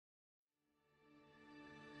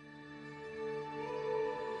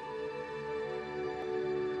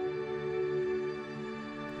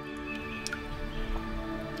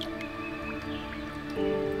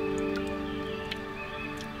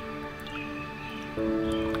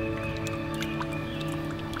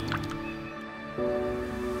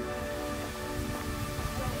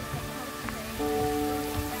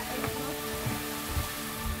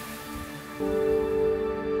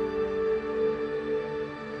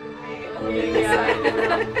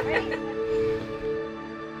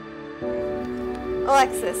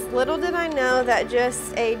Alexis, little did I know that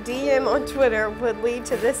just a DM on Twitter would lead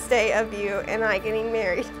to this day of you and I getting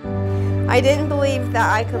married. I didn't believe that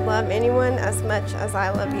I could love anyone as much as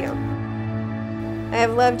I love you. I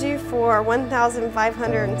have loved you for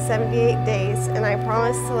 1,578 days, and I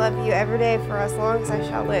promise to love you every day for as long as I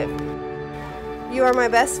shall live. You are my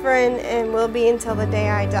best friend and will be until the day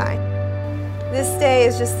I die. This day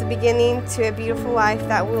is just the beginning to a beautiful life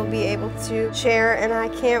that we'll be able to share, and I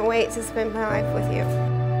can't wait to spend my life with you.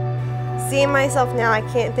 Seeing myself now, I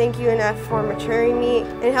can't thank you enough for maturing me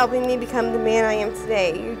and helping me become the man I am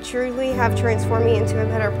today. You truly have transformed me into a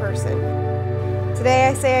better person. Today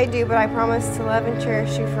I say I do, but I promise to love and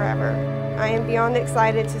cherish you forever. I am beyond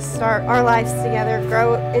excited to start our lives together,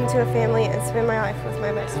 grow into a family, and spend my life with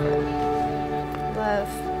my best friend. Love,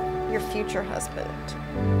 your future husband.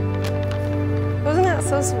 Wasn't that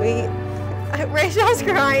so sweet? Rachel's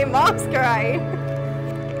crying, Mom's crying,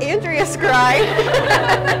 Andrea's crying.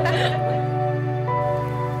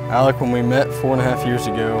 Alec, when we met 4.5 years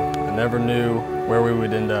ago, I never knew where we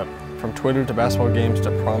would end up. From Twitter to basketball games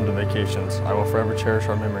to prom to vacations, I will forever cherish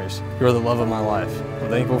our memories. You are the love of my life. I'm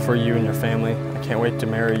thankful for you and your family. I can't wait to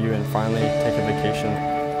marry you and finally take a vacation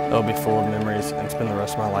that will be full of memories and spend the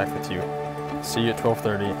rest of my life with you. See you at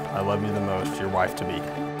 12:30. I love you the most, your wife-to-be.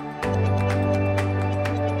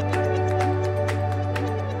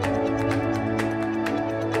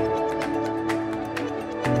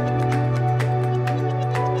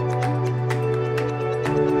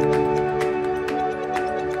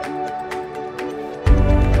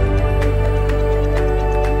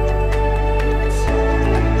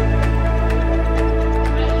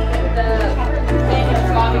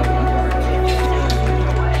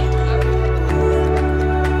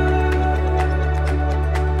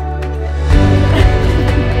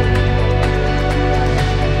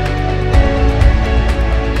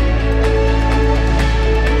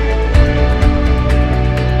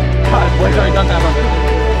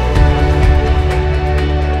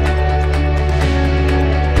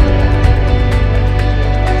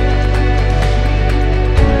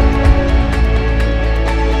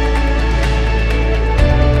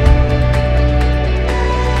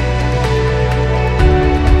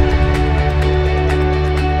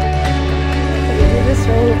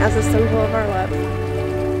 As a symbol of our love.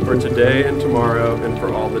 For today and tomorrow and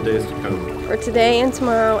for all the days to come. For today and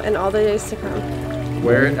tomorrow and all the days to come.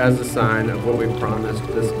 Wear it as a sign of what we promised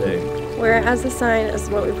this day. Wear it as a sign of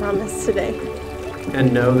what we promised today.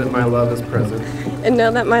 And know that my love is present. And know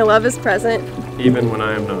that my love is present. Even when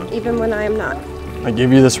I am not. Even when I am not. I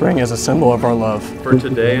give you this ring as a symbol of our love. For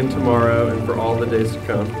today and tomorrow and for all the days to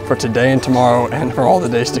come. For today and tomorrow and for all the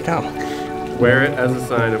days to come. Wear it as a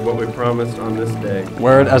sign of what we promised on this day.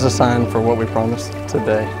 Wear it as a sign for what we promised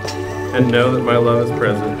today. And know that my love is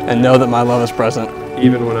present. And know that my love is present.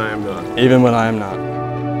 Even when I am not. Even when I am not.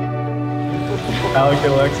 Alec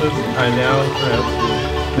and Alexis, I now pronounce you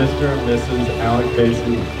Mr. and Mrs. Alec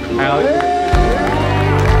Basin. Alec.